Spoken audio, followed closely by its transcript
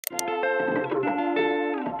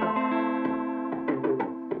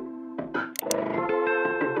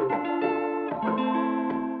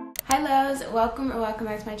Girls, welcome back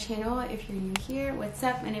to my channel. If you're new here, what's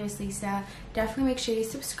up? My name is Lisa. Definitely make sure you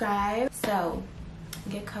subscribe. So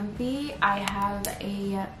get comfy. I have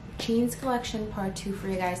a jeans collection part 2 for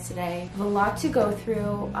you guys today. I have a lot to go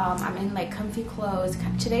through. I'm in like comfy clothes.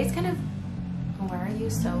 Today's kind of, why are you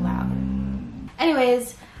so loud?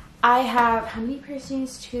 Anyways, I have how many pairs of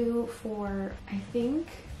jeans? 2, 4, I think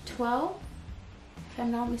 12 if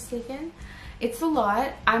I'm not mistaken. It's a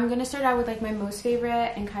lot. I'm gonna start out with like my most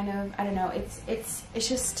favorite and kind of, I don't know, it's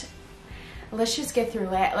just, let's just get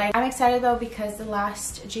through it. Like, I'm excited though because the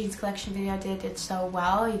last jeans collection video I did so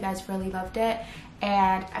well. You guys really loved it,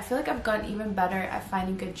 and I feel like I've gotten even better at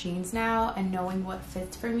finding good jeans now and knowing what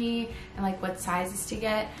fits for me and like what sizes to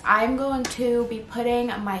get. I'm going to be putting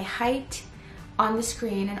my height on the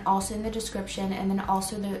screen and also in the description, and then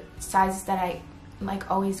also the sizes that I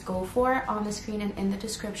like always go for on the screen and in the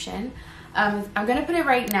description. I'm gonna put it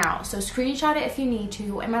right now, so screenshot it if you need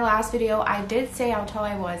to. In my last video I did say how tall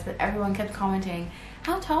I was, but everyone kept commenting,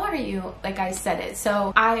 how tall are you? Like I said it.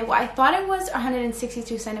 So I thought it was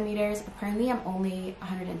 162 centimeters. Apparently I'm only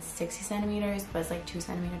 160 centimeters, but it's like 2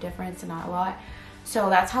 centimeter difference and not a lot. So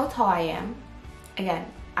that's how tall I am. Again,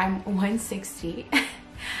 I'm 160.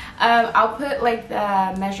 I'll put like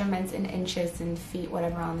the measurements in inches and feet,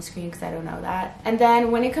 whatever, on the screen because I don't know that. And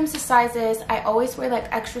then when it comes to sizes, I always wear like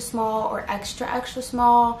extra small or extra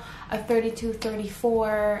small, a 32,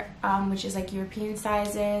 34, which is like European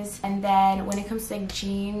sizes. And then when it comes to like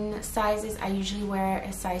jean sizes, I usually wear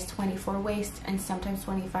a size 24 waist and sometimes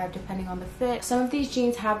 25 depending on the fit. Some of these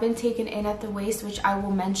jeans have been taken in at the waist, which I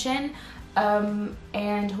will mention.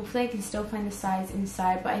 And hopefully I can still find the size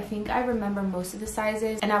inside, but I think I remember most of the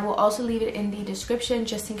sizes, and I will also leave it in the description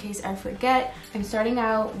just in case I forget. I'm starting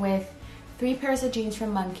out with 3 pairs of jeans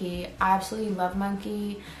from MONKI. I absolutely love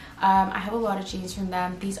MONKI. I have a lot of jeans from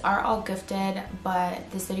them. These are all gifted, but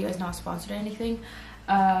this video is not sponsored or anything.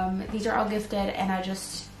 These are all gifted, and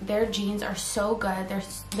their jeans are so good.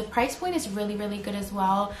 The price point is really good as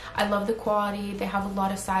well. I love the quality. They have a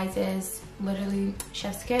lot of sizes, literally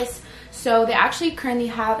chef's kiss. So they actually currently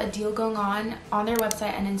have a deal going on their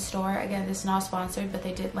website and in store. Again, this is not sponsored, but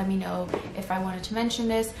they did let me know if I wanted to mention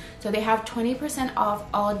this. So they have 20% off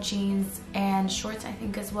all jeans and shorts, I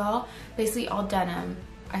think, as well. Basically all denim,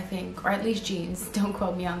 I think, or at least jeans. Don't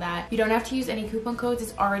quote me on that. You don't have to use any coupon codes.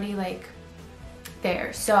 It's already like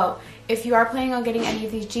there. So if you are planning on getting any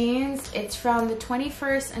of these jeans, it's from the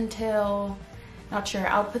 21st until, not sure,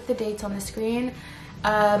 I'll put the dates on the screen.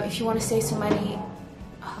 If you want to save some money,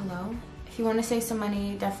 if you want to save some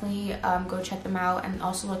money, definitely go check them out and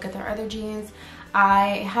also look at their other jeans.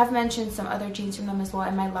 I have mentioned some other jeans from them as well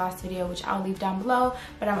in my last video, which I'll leave down below,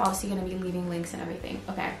 but I'm obviously going to be leaving links and everything.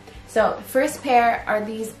 Okay, so the first pair are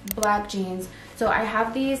these black jeans. So I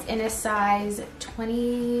have these in a size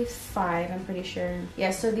 25, I'm pretty sure.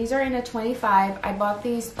 Yeah, so these are in a 25. I bought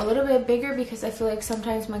these a little bit bigger because I feel like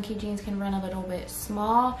sometimes MONKI jeans can run a little bit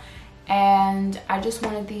small, and I just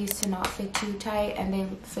wanted these to not fit too tight, and they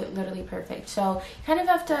fit literally perfect. So you kind of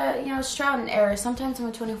have to, you know, straddle and error. Sometimes I'm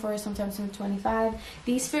a 24, sometimes I'm a 25.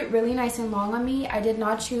 These fit really nice and long on me. I did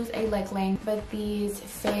not choose a leg length, but these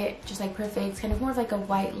fit just like perfect. It's kind of more of like a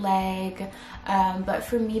white leg. But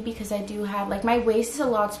for me, because I do have, like, my waist is a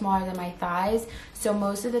lot smaller than my thighs, so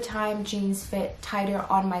most of the time jeans fit tighter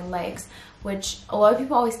on my legs, which a lot of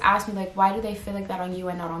people always ask me, like, why do they fit like that on you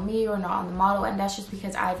and not on me or not on the model? And that's just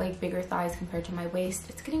because I have like bigger thighs compared to my waist.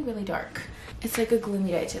 It's getting really dark. It's like a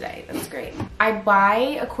gloomy day today. That's great. I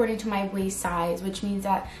buy according to my waist size, which means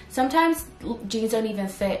that sometimes jeans don't even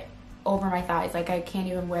fit over my thighs. Like, I can't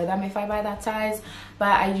even wear them if I buy that size, but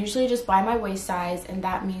I usually just buy my waist size, and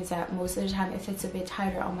that means that most of the time it fits a bit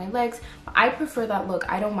tighter on my legs. But I prefer that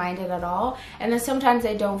look. I don't mind it at all, and then sometimes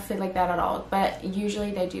they don't fit like that at all, but usually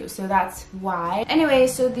they do, so that's why. Anyway,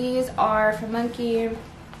 so these are from MONKI.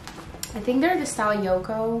 I think they're the style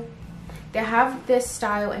Yoko. They have this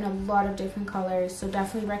style in a lot of different colors, so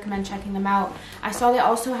definitely recommend checking them out. I saw they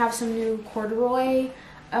also have some new corduroy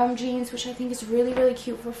jeans, which I think is really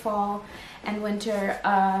cute for fall and winter.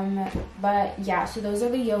 But yeah, so those are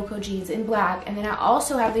the Yoko jeans in black, and then I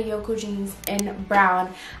also have the Yoko jeans in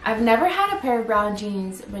brown. I've never had a pair of brown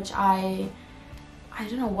jeans, which I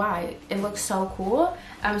don't know why. It looks so cool,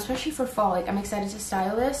 especially for fall. Like, I'm excited to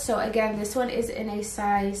style this. So again, this one is in a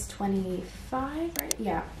size 25, right?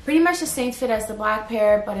 Yeah, pretty much the same fit as the black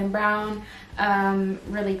pair, but in brown.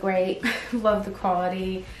 Really great. Love the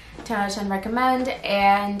quality. 10 out of 10 recommend.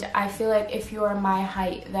 And I feel like if you're my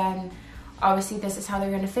height, then Obviously, this is how they're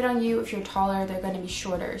going to fit on you. If you're taller, they're going to be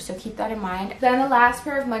shorter. So keep that in mind. Then the last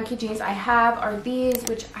pair of MONKI jeans I have are these,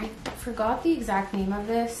 which I forgot the exact name of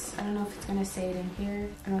this. I don't know if it's going to say it in here.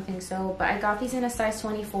 I don't think so. But I got these in a size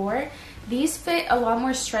 24. These fit a lot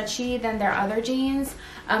more stretchy than their other jeans.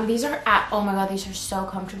 These are oh my god, these are so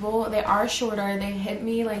comfortable. They are shorter. They hit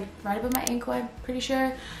me like right above my ankle, I'm pretty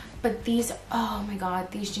sure. But these, oh my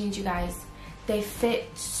god, these jeans, you guys, they fit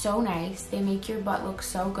so nice. They make your butt look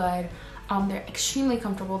so good. They're extremely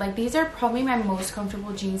comfortable. Like, these are probably my most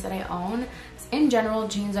comfortable jeans that I own. In general,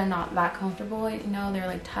 jeans are not that comfortable, you know, they're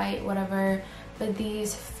like tight, whatever, but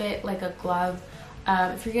these fit like a glove.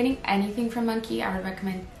 If you're getting anything from MONKI, I would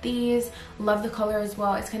recommend these. Love the color as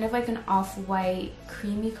well. It's kind of like an off-white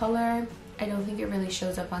creamy color. I don't think it really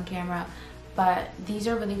shows up on camera, but these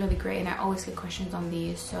are really, really great, and I always get questions on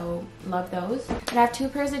these, so love those. And I have 2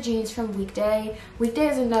 pairs of jeans from WEEKDAY.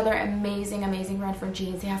 WEEKDAY is another amazing, amazing brand for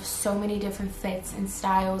jeans. They have so many different fits and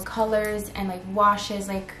styles, colors, and like washes.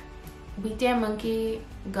 Like, WEEKDAY and MONKI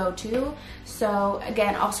go to. So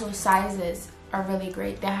again, also sizes are really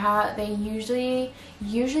great. They usually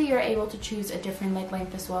you're able to choose a different leg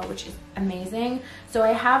length as well, which is amazing. So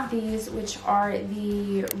I have these, which are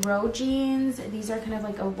the road jeans. These are kind of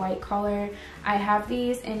like a white color. I have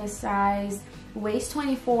these in a size waist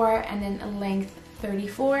 24 and then a length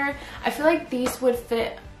 34. I feel like these would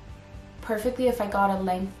fit perfectly if I got a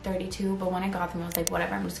length 32, but when I got them I was like,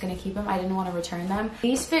 whatever, I'm just gonna keep them. I didn't want to return them.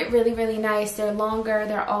 These fit really, really nice. They're longer.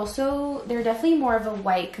 They're definitely more of a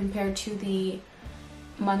white compared to the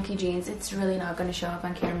MONKI jeans. It's really not going to show up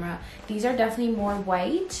on camera. These are definitely more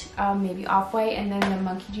white, maybe off-white, and then the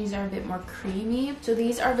MONKI jeans are a bit more creamy. So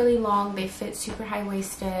these are really long. They fit super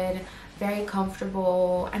high-waisted, very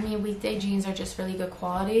comfortable. I mean, WEEKDAY jeans are just really good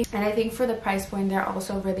quality, and I think for the price point they're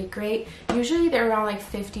also really great. Usually they're around like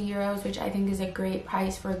 50 euros, which I think is a great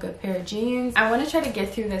price for a good pair of jeans. I want to try to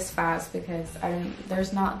get through this fast because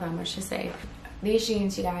there's not that much to say. These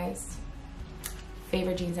jeans, you guys,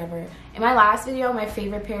 favorite jeans ever. In my last video, my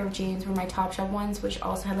favorite pair of jeans were my Topshop ones, which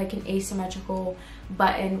also had like an asymmetrical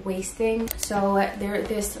button waisting. So they're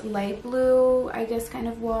this light blue, I guess, kind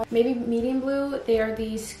of wash, maybe medium blue. They are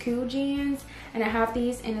these Coup jeans, and I have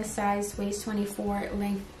these in a size waist 24,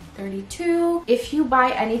 length 32. If you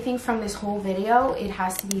buy anything from this whole video, it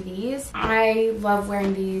has to be these. I love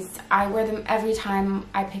wearing these. I wear them every time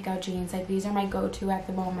I pick out jeans. Like, these are my go-to at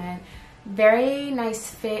the moment. Very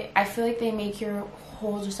nice fit. I feel like they make your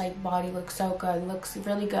whole just like body look so good. Looks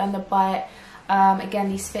really good on the butt. Again,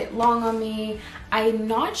 these fit long on me. I'm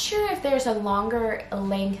not sure if there's a longer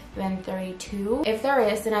length than 32. If there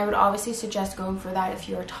is, then I would obviously suggest going for that if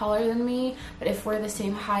you're taller than me. But if we're the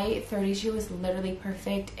same height, 32 is literally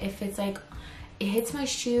perfect. If it's like, it hits my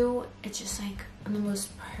shoe, it's just like the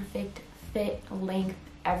most perfect fit, length,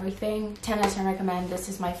 everything. 10 out of 10 recommend. This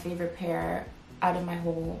is my favorite pair out of my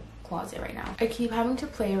whole closet right now. I keep having to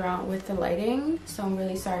play around with the lighting, so I'm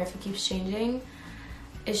really sorry if it keeps changing.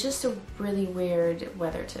 It's just a really weird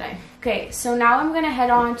weather today. Okay, so now I'm gonna head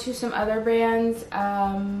on to some other brands.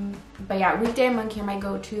 But yeah, WEEKDAY and MONKI are my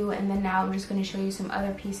go-to, and then now I'm just gonna show you some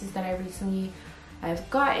other pieces that I've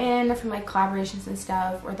gotten from like collaborations and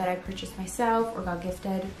stuff, or that I purchased myself or got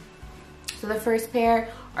gifted. So the first pair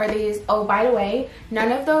are these. Oh, by the way,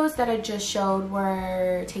 none of those that I just showed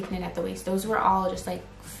were taken in at the waist. Those were all just like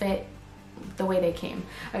fit the way they came.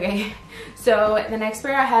 Okay, so the next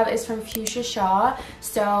pair I have is from FUCHSIA.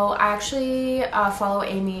 So I actually follow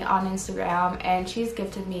Amy on Instagram, and she's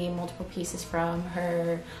gifted me multiple pieces from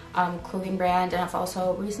her clothing brand, and I've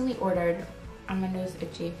also recently ordered, my nose is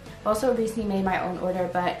itchy. I've also recently made my own order,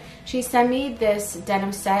 but she sent me this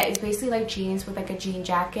denim set. It's basically like jeans with like a jean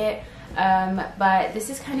jacket, but this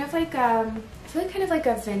is kind of like I feel like kind of like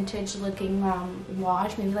a vintage looking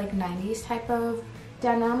wash, maybe like 90s type of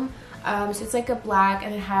denim. So it's like a black,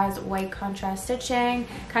 and it has white contrast stitching,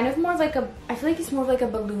 kind of more of like I feel like it's more of like a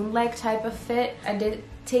balloon leg type of fit. I did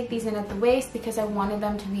take these in at the waist because I wanted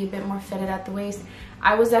them to be a bit more fitted at the waist.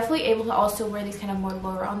 I was definitely able to also wear these kind of more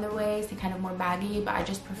lower on the waist and kind of more baggy, but I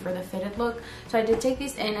just prefer the fitted look. So I did take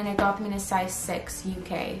these in, and I got them in a size 6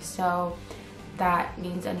 UK. So that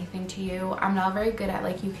means anything to you. I'm not very good at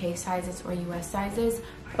like UK sizes or US sizes,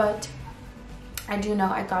 but I do know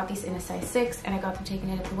I got these in a size 6, and I got them taken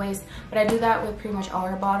in at the waist. But I do that with pretty much all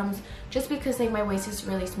our bottoms, just because like my waist is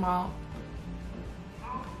really small.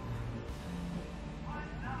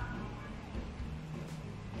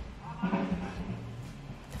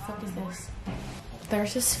 The fuck is this?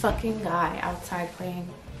 There's this fucking guy outside playing.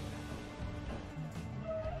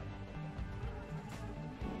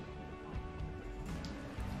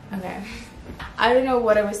 Okay. I don't know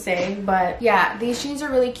what I was saying, but yeah, these jeans are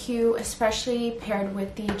really cute, especially paired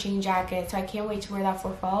with the jean jacket. So I can't wait to wear that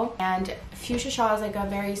for fall. And FUCHSIA is like a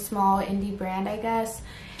very small indie brand, I guess.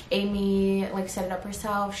 Amy like set it up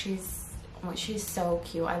herself. She's so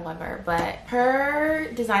cute. I love her. But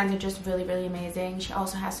her designs are just really, really amazing. She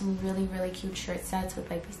also has some really, really cute shirt sets with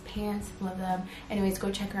like these pants. Love them. Anyways, go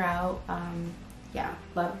check her out. Yeah,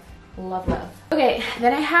 love. Okay,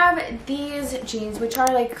 then I have these jeans, which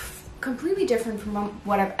are like completely different from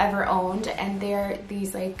what I've ever owned, and they're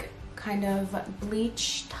these like kind of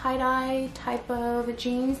bleach tie-dye type of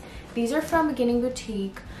jeans. These are from Beginning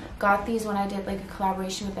Boutique. Got these when I did like a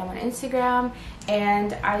collaboration with them on Instagram,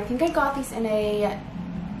 and I think I got these in a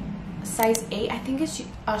size 8. I think it's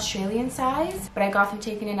Australian size, but I got them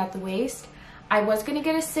taken in at the waist. I was gonna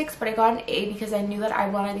get a 6, but I got an 8 because I knew that I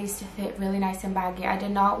wanted these to fit really nice and baggy. I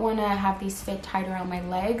did not want to have these fit tight around my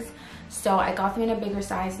legs, so I got them in a bigger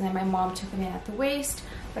size, and then my mom took them in at the waist.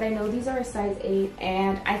 But I know these are a size 8,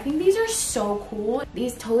 and I think these are so cool.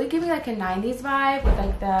 These totally give me like a 90s vibe with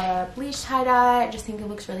like the bleach tie-dye. I just think it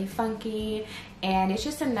looks really funky, and it's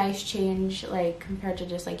just a nice change like compared to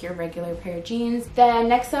just like your regular pair of jeans. Then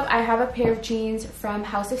next up, I have a pair of jeans from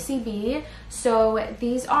House of CB. So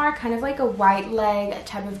these are kind of like a wide leg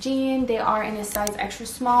type of jean. They are in a size extra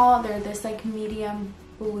small. They're this like medium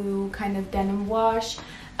blue kind of denim wash.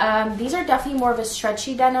 These are definitely more of a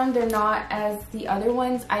stretchy denim. They're not as the other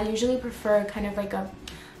ones. I usually prefer kind of like a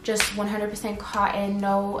just 100% cotton,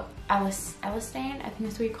 no elastane, I think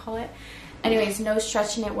that's what you call it. Anyways, no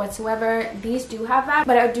stretch in it whatsoever. These do have that,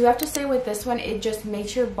 but I do have to say with this one, it just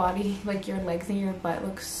makes your body, like your legs and your butt,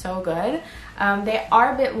 look so good. They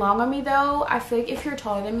are a bit long on me though. I feel like if you're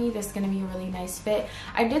taller than me, this is gonna be a really nice fit.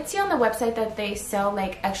 I did see on the website that they sell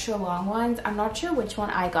like extra long ones. I'm not sure which one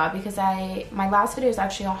I got because my last video is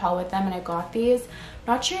actually a haul with them and I got these.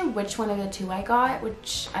 Not sure which one of the two I got,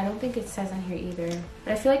 which I don't think it says in here either.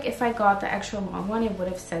 But I feel like if I got the extra long one, it would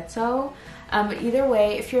have said so. But either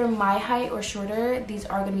way, if you're my height or shorter, these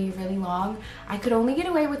are going to be really long. I could only get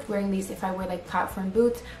away with wearing these if I wear like platform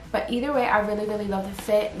boots. But either way, I really, really love the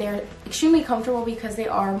fit. They're extremely comfortable because they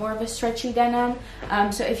are more of a stretchy denim.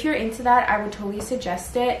 So if you're into that, I would totally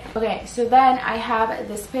suggest it. Okay, so then I have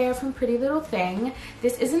this pair from Pretty Little Thing.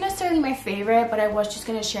 This isn't necessarily my favorite, but I was just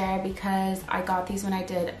going to share because I got these when I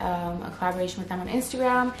did a collaboration with them on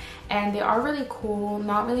Instagram. And they are really cool.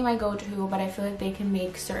 Not really my go-to, but I feel like they can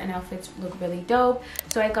make certain outfits look really dope.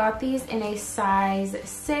 So I got these in a size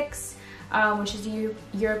 6. Which is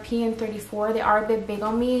European 34. They are a bit big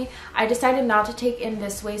on me. I decided not to take in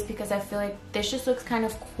this waist because I feel like this just looks kind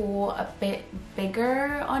of cool, a bit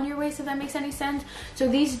bigger on your waist, if that makes any sense. So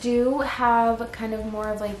these do have kind of more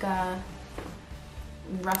of like a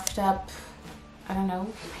roughed up, I don't know,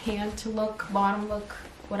 pant look, bottom look,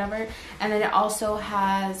 whatever. And then it also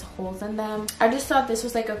has holes in them. I just thought this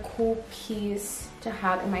was like a cool piece to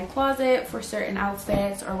have in my closet for certain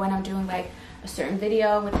outfits, or when I'm doing like a certain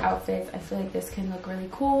video with outfits. I feel like this can look really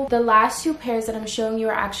cool. The last two pairs that I'm showing you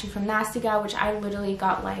are actually from NASTYGAL, which I literally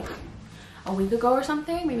got like a week ago or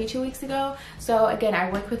something, maybe 2 weeks ago. So again,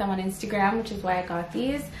 I work with them on Instagram, which is why I got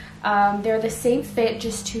these. They're the same fit,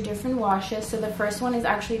 just 2 different washes. So the first one is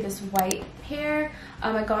actually this white pair.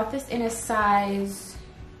 I got this in a size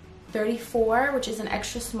 34, which is an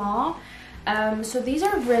extra small. So these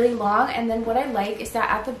are really long, and then what I like is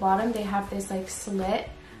that at the bottom they have this like slit,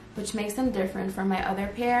 which makes them different from my other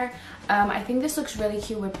pair. I think this looks really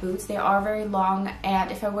cute with boots. They are very long,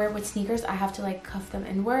 and if I wear it with sneakers, I have to like cuff them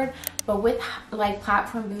inward. But with like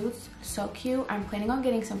platform boots, so cute. I'm planning on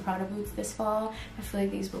getting some Prada boots this fall. I feel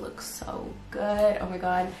like these will look so good. Oh my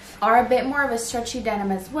god. Are a bit more of a stretchy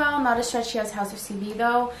denim as well. Not as stretchy as House of CB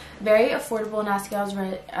though. Very affordable.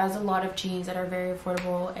 NASTYGAL has a lot of jeans that are very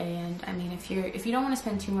affordable, and I mean, if you don't want to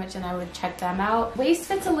spend too much, then I would check them out. Waist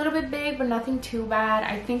fit's a little bit big, but nothing too bad.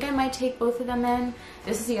 I think I might take both of them in.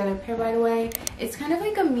 This is the other pair, by the way. It's kind of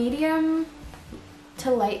like a medium to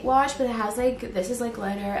light wash, but it has like, this is like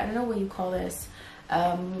lighter, I don't know what you call this,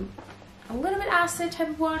 a little bit acid type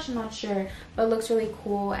of wash, I'm not sure, but it looks really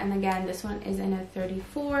cool. And again, this one is in a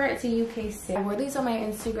 34. It's a UK 6. I wore these on my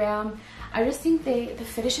Instagram. I just think the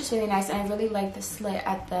fit is just really nice, and I really like the slit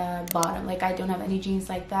at the bottom. Like, I don't have any jeans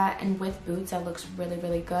like that, and with boots that looks really,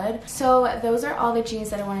 really good. So those are all the jeans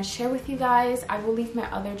that I want to share with you guys. I will leave my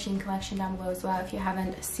other jean collection down below as well if you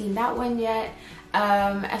haven't seen that one yet.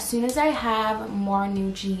 As soon as I have more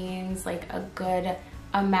new jeans, like a good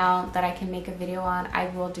amount that I can make a video on, I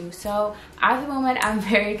will do so. At the moment, I'm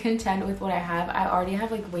very content with what I have. I already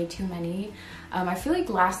have like way too many. I feel like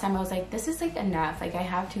last time I was like, this is like enough, like I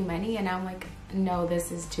have too many, and now I'm like, no,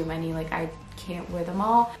 this is too many, like I can't wear them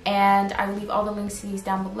all. And I will leave all the links to these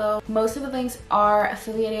down below. Most of the links are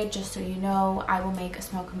affiliated, just so you know. I will make a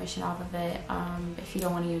small commission off of it. If you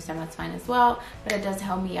don't want to use them, that's fine as well, but it does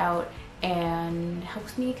help me out and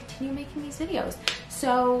helps me continue making these videos.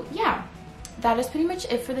 So yeah, that is pretty much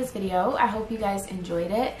it for this video. I hope you guys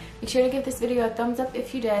enjoyed it. Make sure to give this video a thumbs up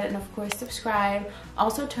if you did, and of course subscribe.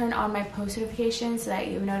 Also turn on my post notifications so that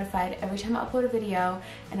you're notified every time I upload a video.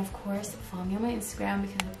 And of course follow me on my Instagram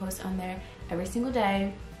because I post on there every single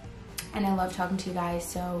day, and I love talking to you guys,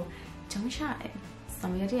 so don't be shy,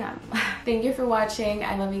 send me a DM. Thank you for watching.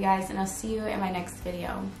 I love you guys, and I'll see you in my next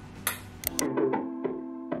video.